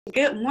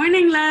Good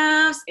morning,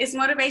 loves. It's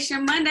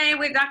Motivation Monday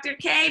with Dr.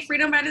 K,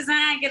 Freedom by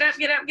Design. Get up,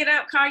 get up, get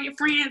up. Call your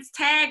friends,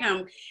 tag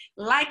them,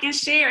 like and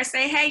share.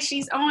 Say, hey,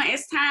 she's on.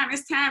 It's time,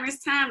 it's time,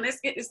 it's time.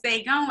 Let's get this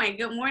day going.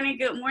 Good morning,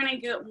 good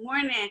morning, good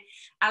morning.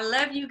 I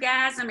love you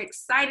guys. I'm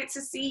excited to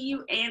see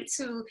you and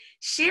to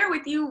share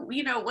with you,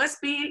 what's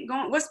been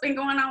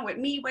going on with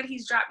me, what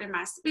he's dropped in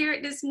my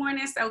spirit this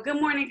morning. So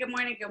good morning, good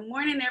morning, good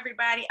morning,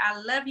 everybody. I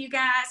love you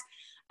guys.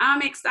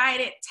 I'm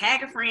excited.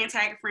 Tag a friend,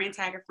 tag a friend,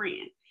 tag a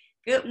friend.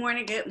 Good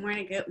morning, good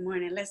morning, good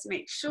morning. Let's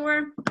make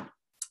sure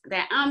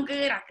that I'm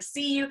good. I can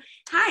see you.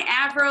 Hi,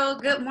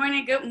 Avril. Good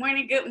morning, good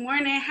morning, good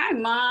morning. Hi,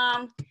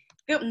 Mom.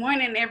 Good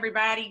morning,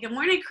 everybody. Good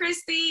morning,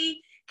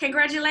 Christy.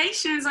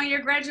 Congratulations on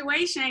your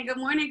graduation. Good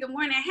morning, good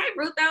morning. Hey,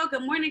 Rutho.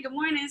 Good morning, good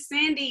morning.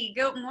 Cindy.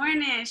 Good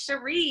morning.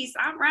 Sharice.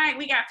 All right,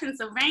 we got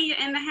Pennsylvania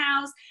in the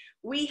house.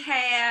 We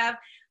have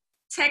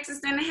Texas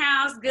in the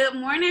house. Good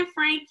morning,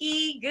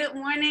 Frankie. Good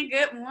morning.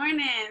 Good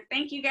morning.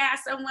 Thank you guys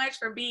so much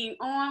for being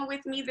on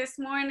with me this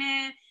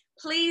morning.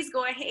 Please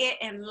go ahead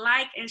and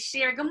like and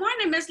share. Good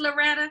morning, Miss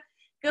Loretta.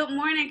 Good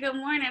morning. Good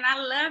morning.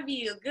 I love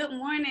you. Good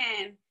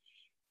morning.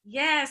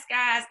 Yes,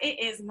 guys, it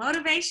is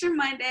Motivation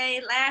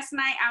Monday. Last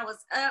night I was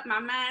up. My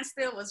mind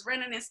still was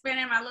running and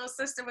spinning. My little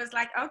sister was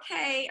like,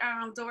 okay,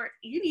 Dort,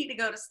 you need to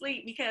go to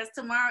sleep because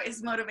tomorrow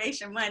is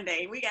Motivation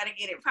Monday. We got to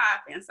get it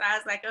popping. So I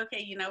was like,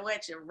 okay, you know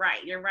what? You're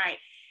right. You're right.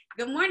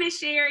 Good morning,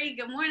 Sherry.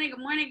 Good morning.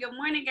 Good morning. Good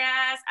morning,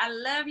 guys. I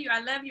love you.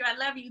 I love you. I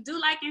love you. Do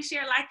like and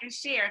share, like and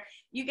share.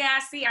 You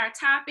guys see our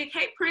topic.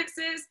 Hey,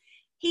 Princess.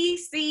 He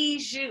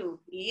sees you.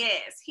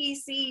 Yes, he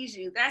sees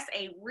you. That's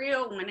a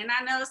real one. And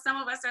I know some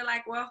of us are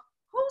like, well,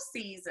 who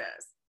sees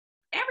us?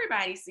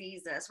 Everybody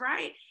sees us,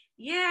 right?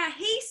 Yeah,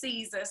 he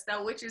sees us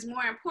though, which is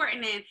more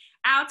important. And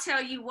I'll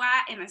tell you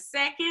why in a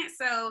second.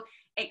 So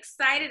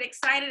excited,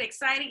 excited,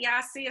 excited.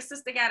 Y'all see a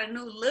sister got a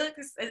new look.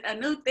 A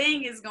new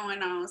thing is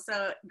going on.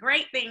 So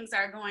great things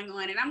are going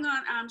on. And I'm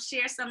going to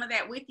share some of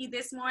that with you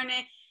this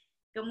morning.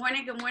 Good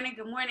morning, good morning,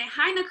 good morning.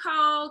 Hi,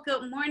 Nicole.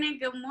 Good morning,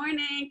 good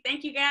morning.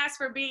 Thank you guys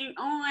for being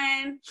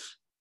on.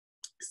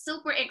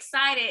 Super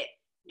excited.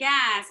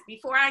 Guys,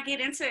 before I get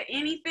into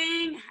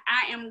anything,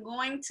 I am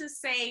going to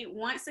say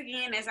once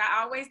again, as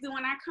I always do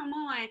when I come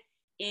on,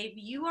 if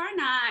you are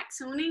not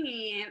tuning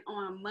in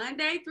on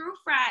Monday through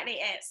Friday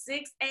at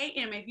 6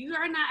 a.m., if you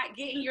are not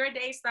getting your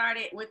day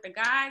started with the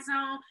God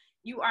Zone,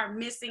 you are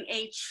missing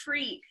a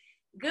treat.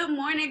 Good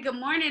morning,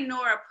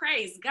 Nora.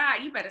 Praise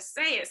God. You better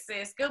say it,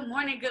 sis. Good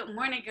morning, good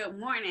morning, good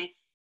morning.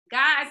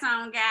 God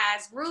Zone,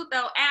 guys.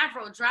 Rutho,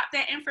 Avril, drop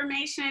that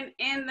information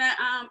in the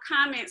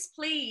comments,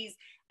 please.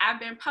 I've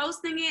been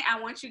posting it.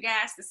 I want you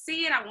guys to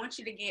see it. I want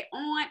you to get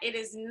on. It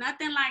is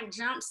nothing like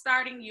jump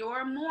starting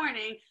your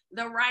morning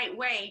the right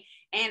way.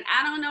 And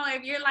I don't know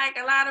if you're like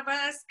a lot of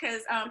us,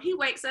 because he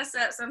wakes us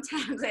up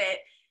sometimes at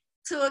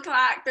 2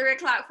 o'clock, 3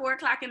 o'clock, 4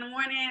 o'clock in the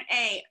morning.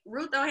 Hey,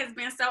 Rutho has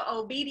been so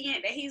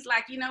obedient that he's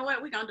like, you know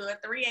what? We're going to do a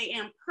 3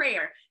 a.m.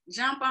 prayer.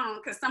 Jump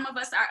on, because some of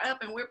us are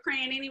up and we're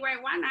praying anyway.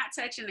 Why not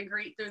touch and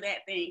agree through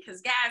that thing?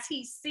 Because, guys,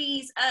 he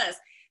sees us.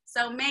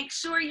 So make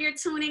sure you're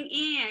tuning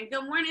in.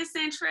 Good morning,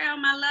 Central,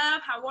 my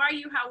love. How are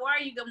you? How are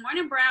you? Good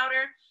morning,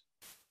 Browder.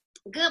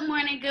 Good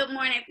morning. Good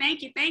morning.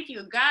 Thank you. Thank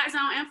you. God's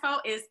Zone info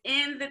is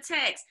in the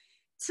text.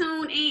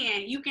 Tune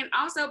in. You can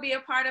also be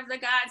a part of the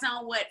God's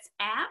Zone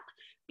WhatsApp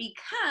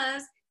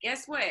because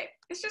guess what?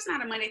 It's just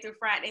not a Monday through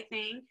Friday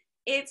thing.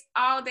 It's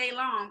all day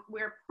long.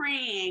 We're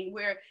praying.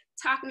 We're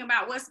talking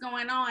about what's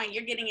going on.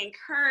 You're getting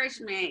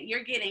encouragement.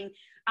 You're getting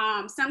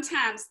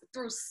sometimes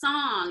through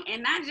song,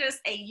 and not just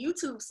a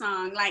YouTube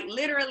song. Like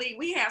literally,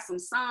 we have some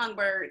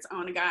songbirds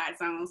on the God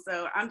Zone.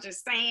 So I'm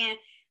just saying,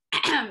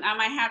 I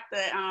might have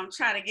to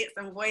try to get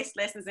some voice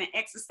lessons and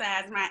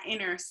exercise my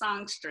inner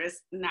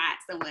songstress. Not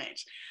so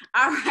much.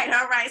 All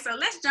right. So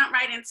let's jump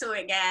right into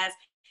it, guys.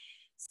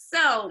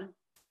 So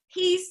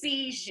he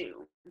sees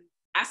you.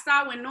 I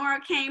saw when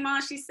Nora came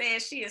on, she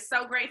said she is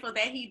so grateful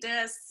that he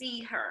does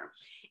see her.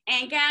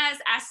 And guys,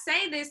 I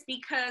say this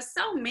because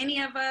so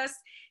many of us,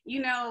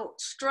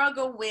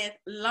 struggle with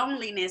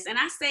loneliness. And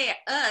I say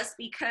us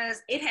because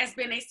it has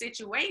been a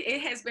situation,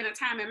 it has been a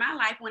time in my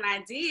life when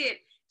I did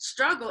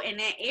struggle in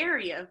that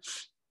area.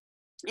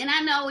 And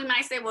I know we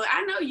might say, well,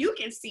 I know you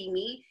can see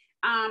me.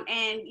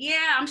 And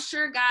yeah, I'm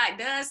sure God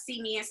does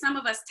see me. And some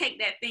of us take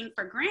that thing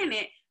for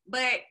granted.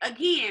 But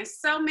again,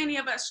 so many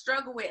of us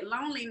struggle with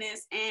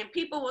loneliness, and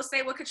people will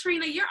say, well,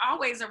 Katrina, you're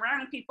always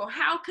around people.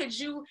 How could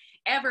you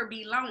ever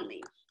be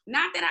lonely?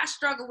 Not that I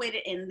struggle with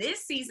it in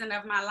this season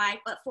of my life,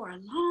 but for a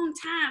long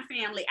time,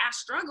 family, I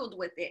struggled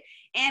with it.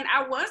 And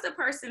I was a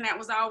person that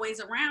was always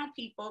around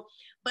people,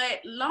 but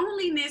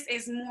loneliness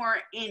is more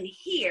in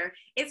here.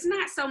 It's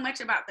not so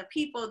much about the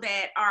people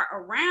that are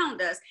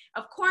around us.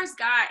 Of course,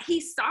 God, he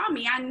saw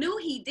me. I knew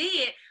he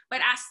did,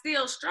 but I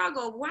still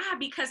struggled. Why?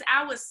 Because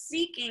I was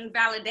seeking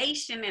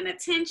validation and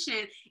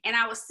attention, and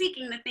I was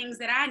seeking the things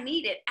that I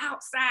needed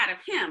outside of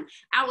him.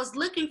 I was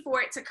looking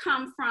for it to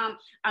come from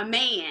a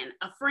man,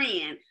 a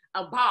friend,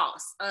 a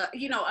boss,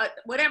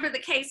 whatever the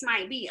case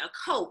might be, a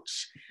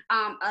coach,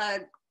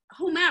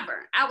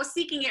 whomever. I was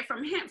seeking it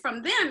from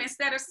them,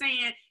 instead of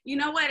saying, you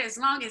know what, as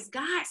long as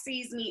God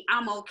sees me,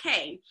 I'm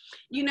okay.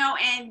 You know,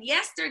 and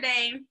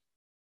yesterday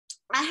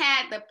I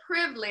had the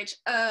privilege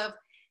of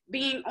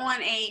being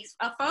on a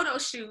photo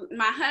shoot.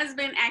 My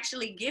husband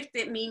actually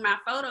gifted me my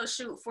photo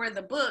shoot for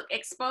the book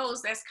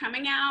Exposed that's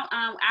coming out.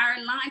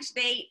 Our launch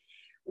date,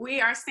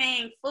 we are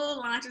saying full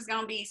launch is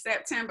going to be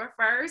September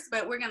 1st,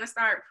 but we're going to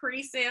start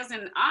pre-sales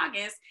in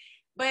August.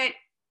 But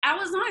I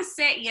was on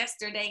set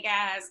yesterday,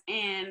 guys,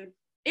 and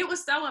it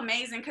was so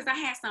amazing because I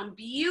had some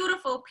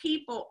beautiful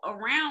people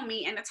around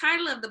me, and the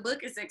title of the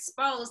book is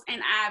Exposed,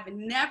 and I've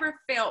never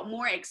felt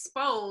more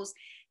exposed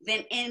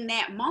than in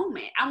that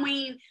moment. I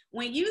mean,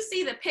 when you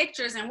see the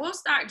pictures, and we'll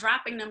start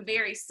dropping them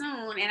very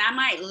soon, and I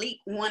might leak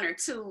one or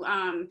two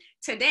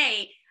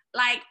today,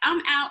 like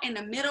I'm out in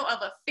the middle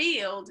of a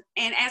field,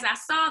 and as I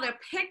saw the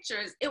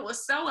pictures, it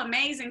was so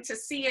amazing to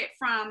see it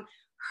from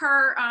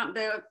her,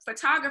 the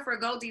photographer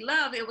Goldie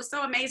Love. It was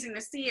so amazing to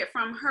see it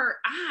from her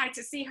eye,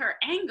 to see her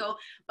angle.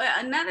 But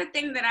another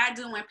thing that I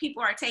do when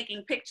people are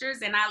taking pictures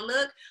and I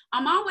look,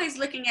 I'm always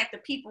looking at the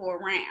people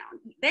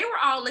around. They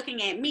were all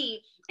looking at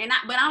me,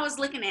 but I was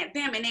looking at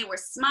them, and they were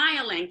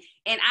smiling,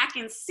 and I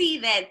can see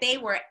that they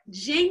were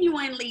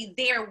genuinely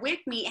there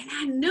with me, and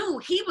I knew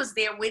he was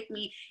there with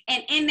me.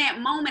 And in that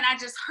moment, I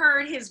just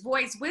heard his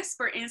voice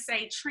whisper and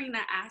say, Trina,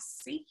 I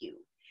see you.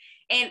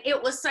 And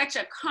it was such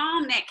a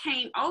calm that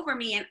came over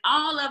me, and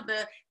all of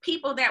the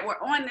people that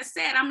were on the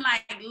set, I'm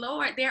like,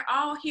 Lord, they're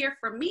all here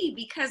for me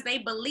because they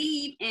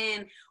believe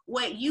in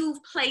what you've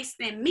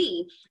placed in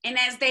me. And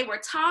as they were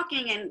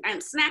talking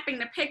and snapping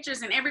the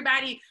pictures, and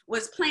everybody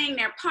was playing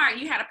their part,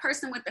 you had a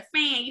person with the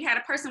fan, you had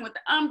a person with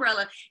the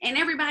umbrella, and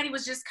everybody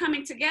was just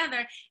coming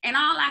together. And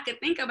all I could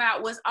think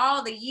about was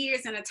all the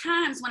years and the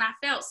times when I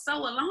felt so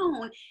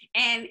alone.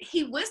 And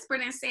he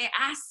whispered and said,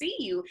 I see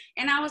you.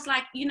 And I was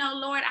like, you know,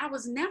 Lord, I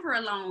was never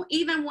alone.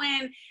 Even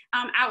when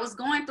I was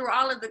going through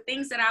all of the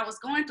things that I was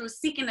going through,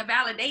 seeking the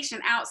validation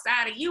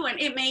outside of you. And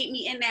it made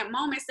me in that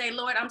moment say,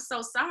 Lord, I'm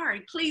so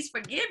sorry. Please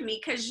forgive me,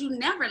 because you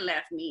never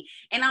left me.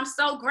 And I'm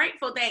so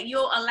grateful that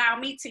you'll allow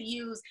me to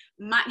use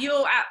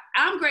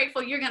I'm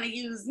grateful you're going to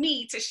use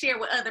me to share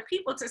with other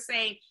people, to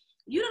say,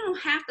 you don't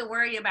have to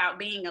worry about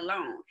being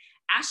alone.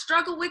 I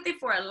struggled with it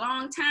for a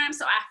long time,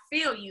 so I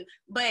feel you.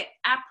 But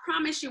I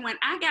promise you, when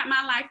I got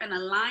my life in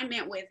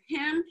alignment with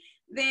him,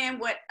 then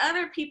what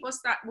other people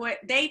what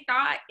they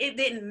thought, it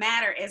didn't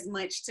matter as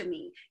much to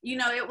me. You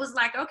know, it was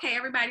like, okay,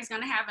 everybody's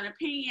going to have an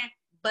opinion,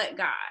 but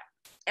God.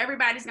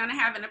 Everybody's going to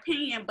have an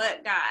opinion,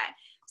 but God.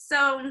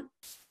 So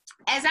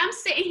as I'm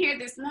sitting here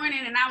this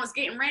morning and I was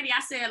getting ready,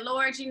 I said,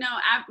 Lord, you know,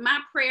 my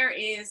prayer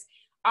is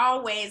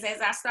always,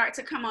 as I start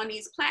to come on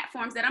these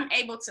platforms, that I'm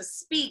able to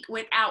speak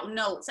without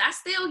notes. I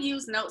still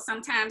use notes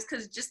sometimes,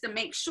 because just to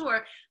make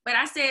sure. But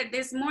I said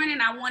this morning,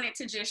 I wanted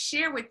to just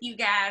share with you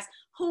guys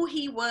who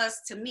he was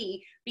to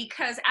me,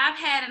 because I've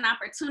had an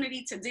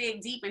opportunity to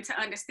dig deep and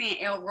to understand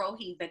El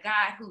Rohi, the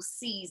God who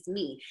sees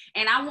me.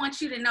 And I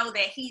want you to know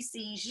that he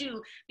sees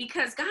you,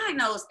 because God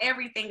knows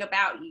everything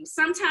about you.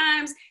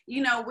 Sometimes,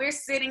 you know, we're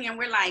sitting and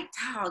we're like,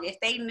 dog, if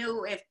they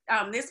knew, if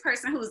this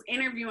person who's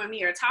interviewing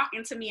me or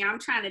talking to me, I'm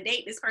trying to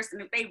date this person,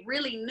 if they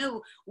really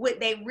knew, would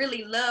they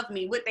really love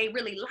me? Would they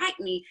really like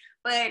me?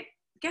 But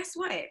guess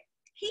what?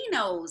 He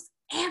knows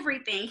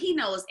everything. He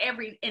knows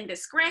every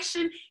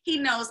indiscretion. He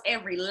knows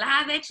every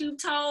lie that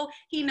you've told.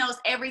 He knows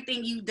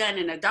everything you've done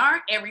in the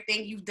dark,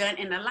 everything you've done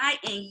in the light,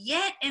 and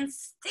yet and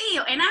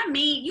still, and I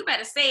mean, you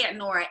better say it,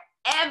 Nora,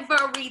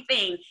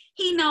 everything.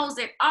 He knows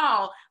it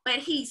all, but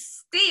he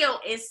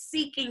still is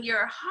seeking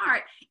your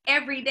heart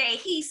every day.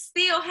 He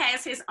still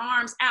has his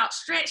arms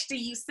outstretched to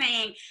you,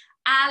 saying,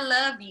 I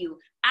love you.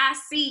 I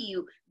see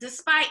you,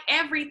 despite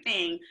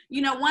everything.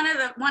 You know, one of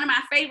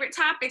my favorite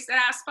topics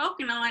that I've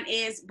spoken on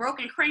is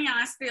broken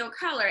crayon, still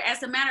color.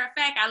 As a matter of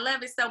fact, I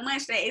love it so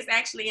much that it's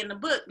actually in the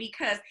book,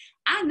 because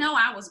I know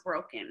I was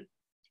broken.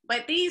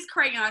 But these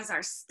crayons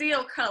are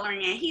still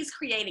coloring, and he's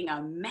creating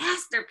a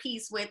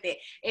masterpiece with it.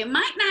 It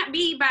might not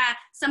be by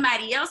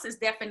somebody else's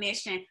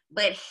definition,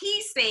 but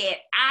he said,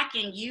 I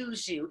can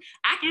use you.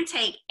 I can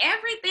take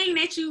everything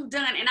that you've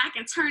done and I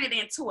can turn it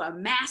into a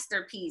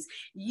masterpiece.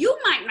 You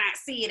might not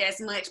see it as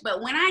much,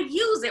 but when I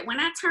use it, when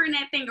I turn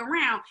that thing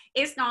around,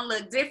 it's going to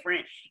look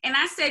different. And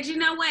I said, you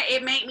know what?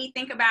 It made me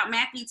think about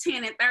Matthew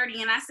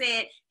 10:30. And I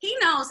said, he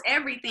knows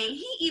everything.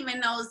 He even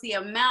knows the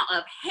amount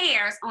of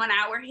hairs on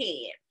our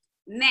head.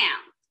 Now,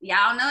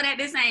 y'all know that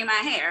this ain't my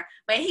hair,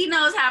 but he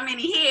knows how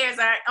many hairs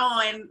are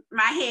on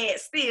my head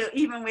still,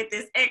 even with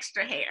this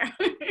extra hair.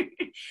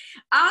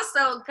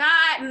 Also,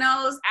 God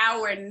knows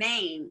our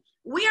name.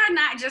 We are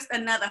not just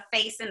another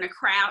face in the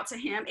crowd to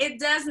him. It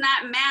does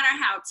not matter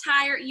how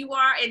tired you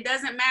are. It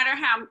doesn't matter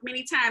how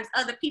many times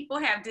other people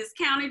have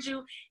discounted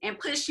you and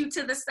pushed you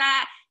to the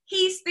side.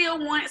 He still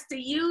wants to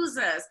use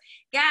us.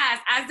 Guys,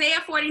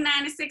 Isaiah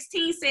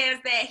 49:16 says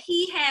that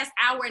he has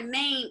our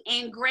name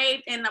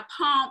engraved in the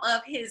palm of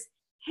his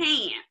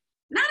hand.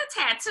 Not a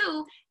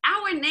tattoo.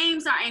 Our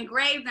names are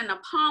engraved in the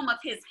palm of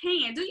his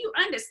hand. Do you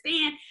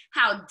understand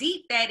how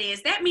deep that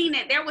is? That means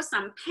that there was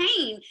some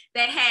pain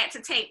that had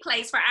to take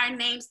place for our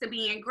names to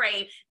be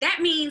engraved. That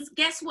means,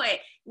 guess what?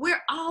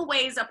 We're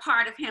always a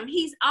part of him.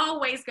 He's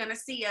always going to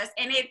see us.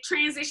 And it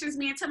transitions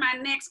me into my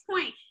next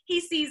point. He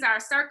sees our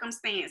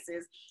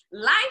circumstances.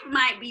 Life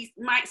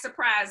might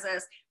surprise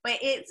us, but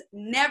it's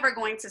never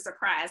going to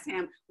surprise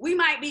him. We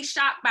might be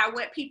shocked by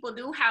what people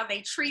do, how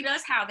they treat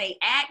us, how they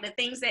act, the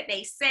things that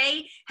they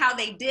say, how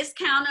they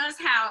discount us,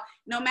 how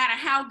no matter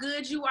how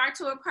good you are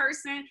to a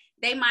person,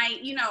 they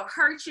might,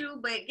 hurt you.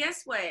 But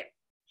guess what?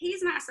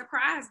 He's not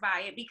surprised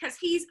by it because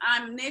he's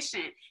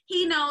omniscient.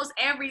 He knows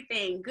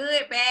everything,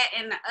 good, bad,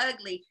 and the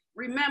ugly.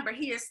 Remember,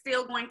 he is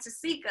still going to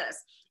seek us.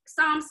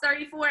 Psalms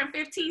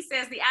 34:15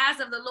 says, the eyes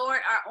of the Lord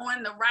are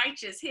on the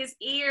righteous. His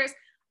ears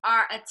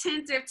are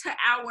attentive to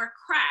our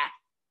cry.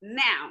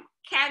 Now,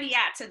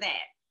 caveat to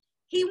that.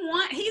 He's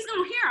going to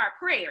hear our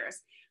prayers,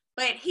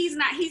 but he's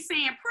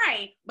saying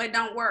pray, but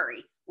don't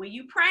worry. When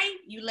you pray,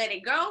 you let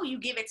it go, you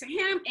give it to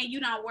him, and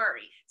you don't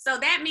worry. So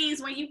that means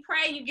when you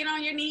pray, you get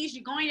on your knees,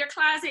 you go in your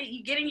closet,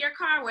 you get in your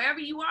car, wherever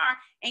you are,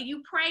 and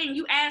you pray and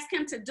you ask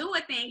him to do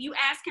a thing. You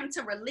ask him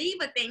to relieve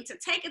a thing, to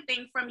take a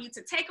thing from you,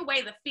 to take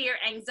away the fear,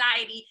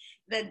 anxiety,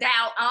 the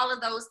doubt, all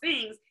of those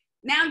things.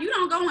 Now you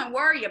don't go and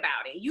worry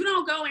about it. You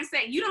don't go and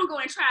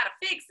try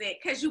to fix it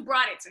because you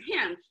brought it to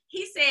him.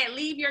 He said,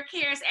 leave your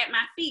cares at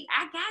my feet.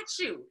 I got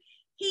you.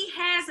 He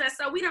has us,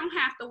 so we don't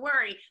have to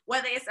worry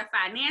whether it's a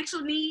financial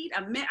need,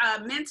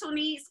 a mental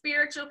need,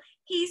 spiritual.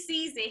 He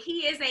sees it.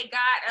 He is a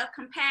God of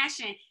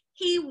compassion.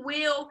 He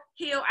will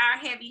heal our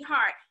heavy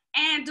heart.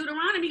 And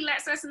Deuteronomy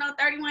lets us know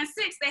 31:6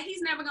 that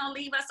he's never going to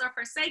leave us or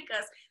forsake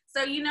us.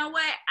 So you know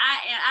what?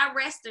 I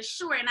rest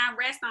assured and I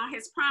rest on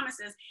his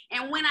promises.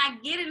 And when I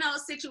get in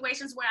those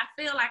situations where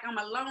I feel like I'm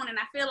alone and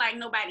I feel like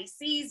nobody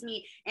sees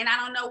me and I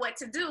don't know what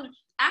to do,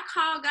 I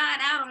call God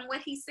out on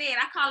what he said.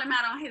 I call him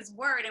out on his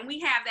word, and we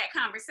have that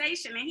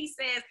conversation. And he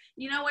says,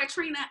 you know what,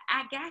 Trina,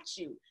 I got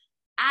you.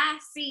 I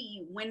see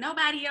you. When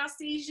nobody else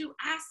sees you,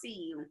 I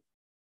see you.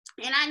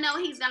 And I know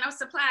he's going to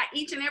supply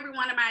each and every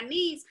one of my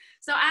needs,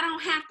 so I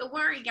don't have to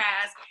worry,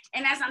 guys.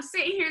 And as I'm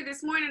sitting here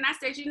this morning, I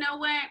said, you know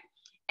what?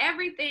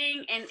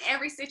 Everything and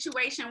every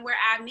situation where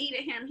I've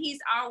needed him, he's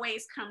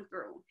always come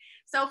through.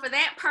 So for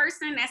that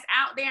person that's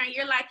out there and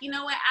you're like, you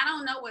know what, I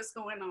don't know what's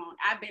going on.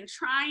 I've been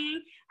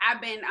trying. I've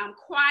been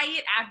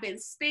quiet. I've been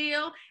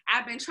still.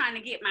 I've been trying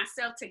to get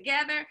myself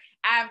together.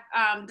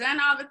 I've done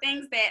all the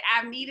things that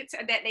I've needed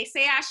to, that they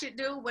say I should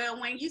do.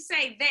 Well, when you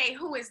say they,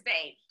 who is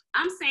they?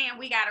 I'm saying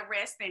we got to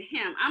rest in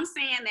him. I'm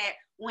saying that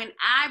when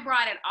I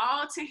brought it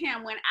all to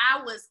him, when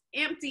I was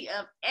empty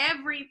of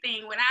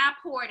everything, when I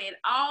poured it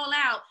all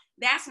out,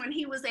 that's when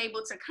he was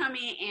able to come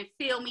in and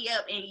fill me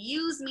up and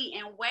use me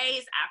in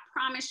ways I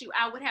promise you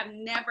I would have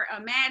never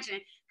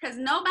imagined, because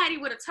nobody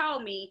would have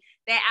told me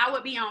that I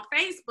would be on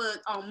Facebook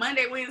on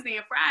Monday, Wednesday,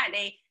 and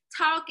Friday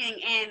talking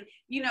and,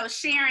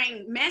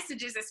 sharing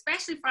messages,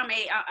 especially from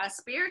a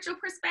spiritual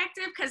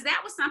perspective, because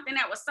that was something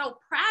that was so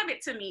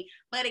private to me.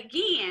 But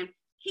again,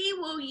 he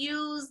will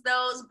use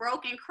those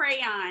broken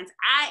crayons.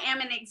 I am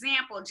an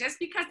example. Just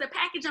because the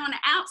package on the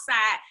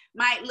outside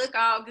might look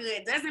all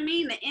good doesn't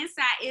mean the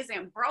inside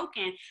isn't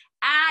broken.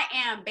 I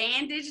am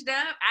bandaged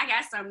up. I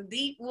got some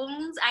deep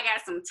wounds. I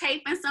got some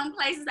tape in some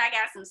places. I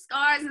got some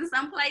scars in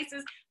some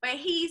places, but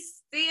he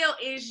still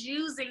is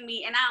using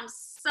me, and I'm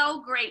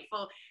so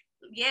grateful.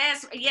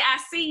 Yes, yeah, I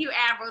see you,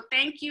 Avril.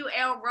 Thank you,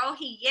 El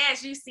Rohi.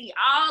 Yes, you see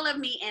all of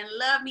me and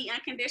love me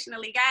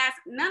unconditionally. Guys,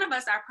 none of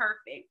us are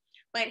perfect,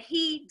 but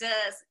he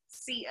does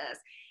see us.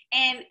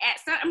 And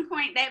at some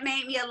point that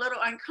made me a little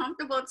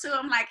uncomfortable too.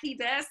 I'm like, he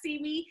does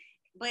see me,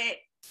 but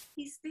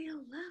he still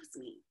loves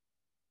me.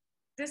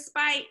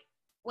 Despite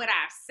what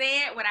I've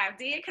said, what I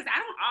did, because I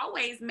don't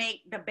always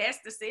make the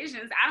best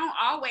decisions. I don't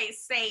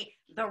always say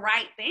the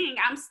right thing.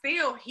 I'm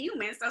still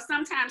human, so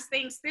sometimes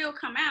things still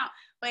come out,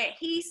 but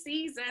he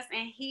sees us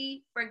and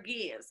he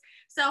forgives.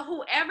 So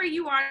whoever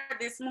you are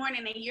this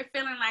morning and you're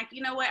feeling like,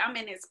 you know what, I'm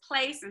in this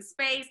place and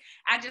space,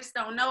 I just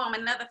don't know, I'm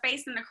another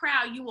face in the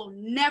crowd, you will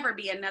never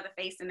be another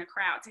face in the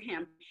crowd to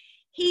him.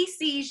 He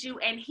sees you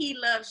and he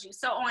loves you.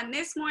 So on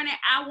this morning,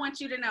 I want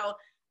you to know,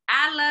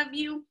 I love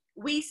you.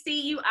 We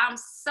see you. I'm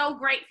so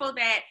grateful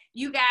that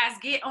you guys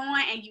get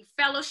on and you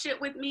fellowship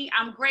with me.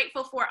 I'm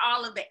grateful for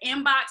all of the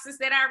inboxes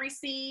that I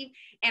receive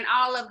and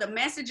all of the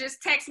messages,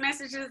 text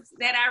messages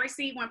that I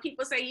receive when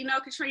people say, you know,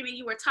 Katrina,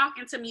 you were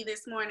talking to me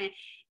this morning.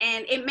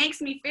 And it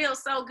makes me feel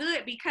so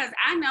good because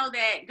I know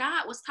that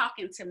God was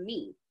talking to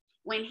me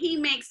when he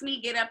makes me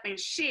get up and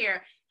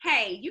share.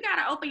 Hey, you got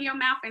to open your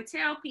mouth and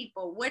tell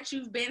people what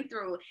you've been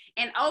through.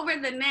 And over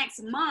the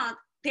next month,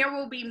 there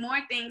will be more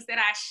things that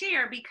I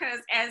share,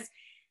 because as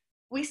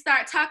we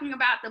start talking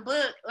about the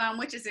book,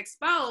 which is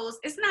Exposed,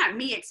 it's not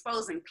me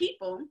exposing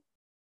people.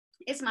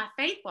 It's my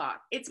faith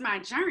walk. It's my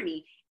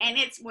journey. And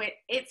it's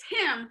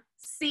him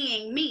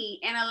seeing me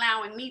and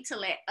allowing me to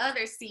let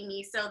others see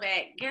me so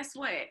that, guess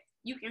what?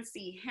 You can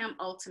see him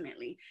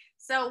ultimately.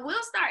 So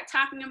we'll start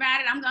talking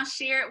about it. I'm going to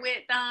share it with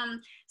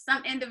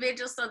some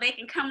individuals so they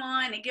can come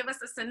on and give us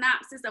a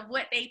synopsis of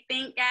what they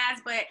think, guys.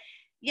 But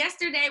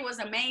yesterday was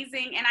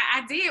amazing. And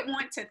I did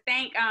want to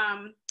thank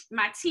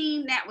my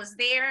team that was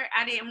there.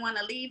 I didn't want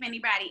to leave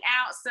anybody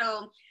out.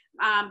 So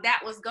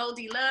that was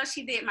Goldie Love.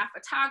 She did my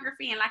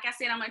photography. And like I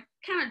said, I'm going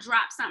to kind of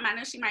drop something. I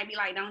know she might be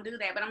like, don't do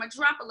that, but I'm going to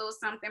drop a little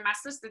something. My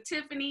sister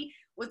Tiffany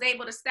was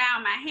able to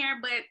style my hair,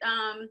 but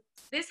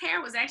this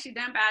hair was actually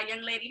done by a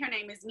young lady. Her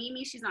name is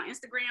Mimi. She's on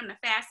Instagram, the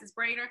fastest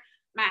braider.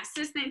 My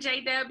assistant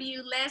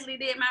JW, Leslie,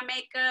 did my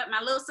makeup. My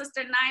little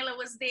sister Nyla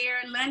was there.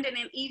 London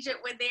and Egypt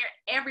were there.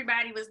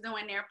 Everybody was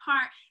doing their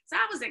part. So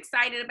I was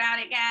excited about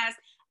it, guys.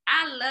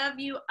 I love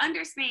you.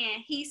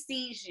 Understand, he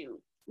sees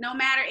you. No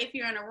matter if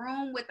you're in a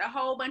room with a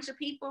whole bunch of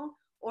people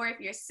or if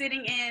you're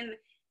sitting in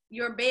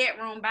your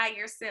bedroom by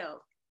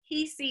yourself,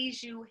 he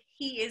sees you.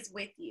 He is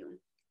with you.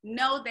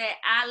 Know that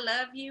I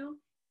love you.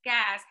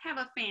 Guys, have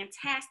a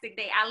fantastic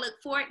day. I look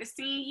forward to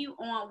seeing you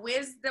on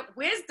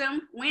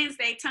Wisdom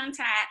Wednesday,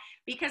 tongue-tied,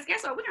 because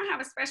guess what? We're going to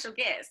have a special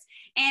guest.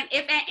 And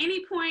if at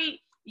any point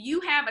you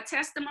have a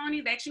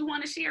testimony that you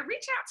want to share,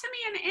 reach out to me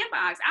in the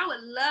inbox. I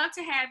would love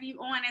to have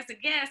you on as a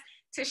guest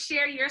to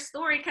share your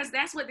story, because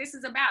that's what this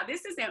is about.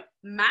 This isn't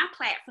my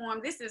platform.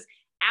 This is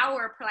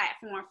our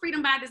platform.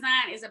 Freedom by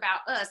Design is about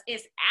us.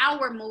 It's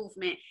our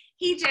movement.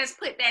 He just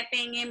put that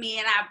thing in me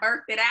and I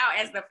birthed it out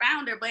as the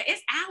founder, but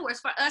it's ours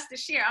for us to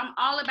share. I'm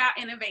all about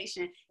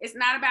innovation. It's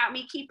not about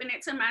me keeping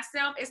it to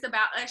myself. It's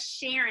about us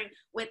sharing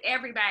with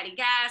everybody.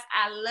 Guys,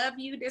 I love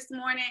you this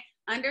morning.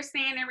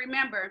 Understand and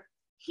remember,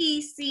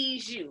 he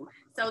sees you.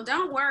 So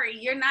don't worry.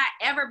 You're not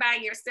ever by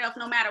yourself,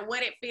 no matter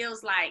what it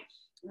feels like.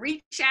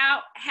 Reach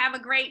out, have a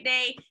great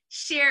day,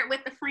 share it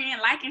with a friend,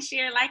 like and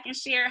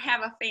share,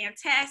 have a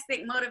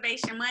fantastic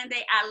Motivation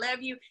Monday. I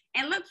love you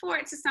and look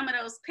forward to some of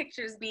those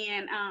pictures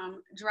being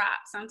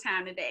dropped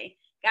sometime today.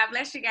 God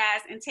bless you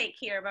guys and take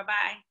care.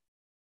 Bye-bye.